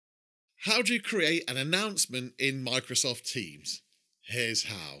How do you create an announcement in Microsoft Teams? Here's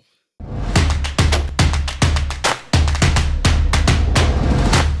how.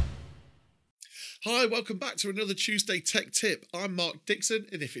 Hi, welcome back to another Tuesday Tech Tip. I'm Mark Dixon,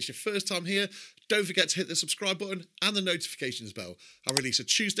 and if it's your first time here, don't forget to hit the subscribe button and the notifications bell. I release a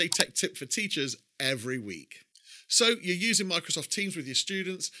Tuesday Tech Tip for teachers every week. So you're using Microsoft Teams with your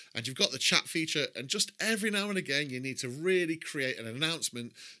students and you've got the chat feature, and just every now and again you need to really create an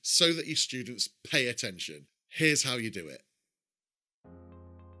announcement so that your students pay attention. Here's how you do it.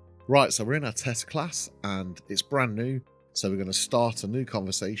 Right, so we're in our test class and it's brand new. So we're going to start a new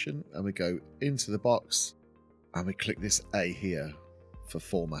conversation and we go into the box and we click this A here for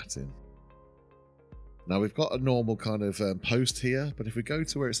formatting. Now we've got a normal kind of post here, but if we go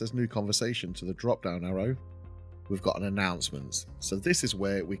to where it says new conversation to the drop down arrow, we've got an announcement. So this is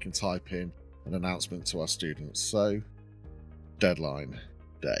where we can type in an announcement to our students. So deadline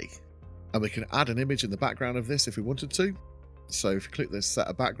day. And we can add an image in the background of this if we wanted to. So if you click this set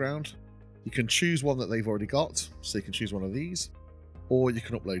a background, you can choose one that they've already got. So you can choose one of these, or you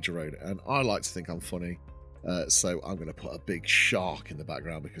can upload your own. And I like to think I'm funny. So I'm going to put a big shark in the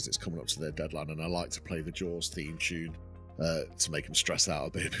background because it's coming up to their deadline. And I like to play the Jaws theme tune to make them stress out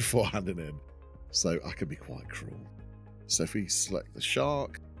a bit before handing in. So I can be quite cruel. So if we select the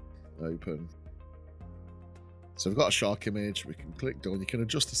shark, open. So we've got a shark image, we can click done. You can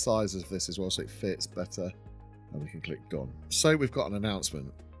adjust the size of this as well so it fits better. And we can click done. So we've got an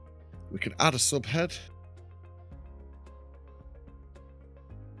announcement. We can add a subhead.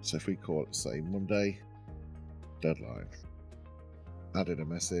 So if we call it, say, Monday, deadline. Add in a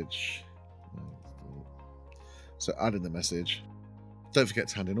message. So add in the message. Don't forget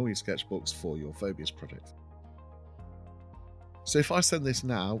to hand in all your sketchbooks for your Phobias project. So if I send this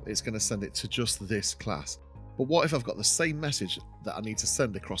now, it's going to send it to just this class. But what if I've got the same message that I need to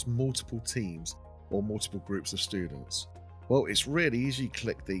send across multiple teams or multiple groups of students? Well, it's really easy. You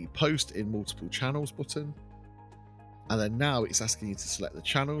click the post in multiple channels button. And then now it's asking you to select the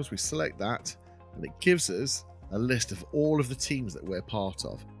channels. We select that and it gives us a list of all of the teams that we're part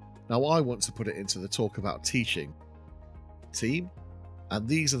of. Now I want to put it into the talk about teaching team. And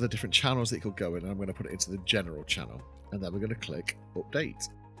these are the different channels that it could go in. I'm going to put it into the general channel. And then we're going to click update.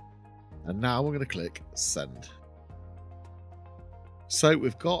 And now we're going to click send. So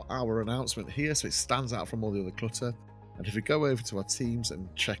we've got our announcement here. So it stands out from all the other clutter. And if we go over to our teams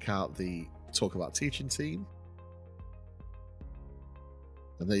and check out the talk about teaching team.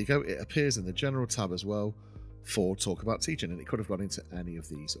 And there you go. It appears in the general tab as well for talk about teaching. And it could have gone into any of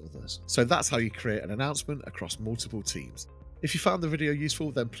these others. So that's how you create an announcement across multiple teams. If you found the video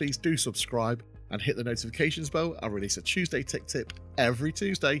useful, then please do subscribe and hit the notifications bell. I release a Tuesday Tech Tip every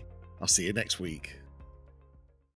Tuesday. I'll see you next week.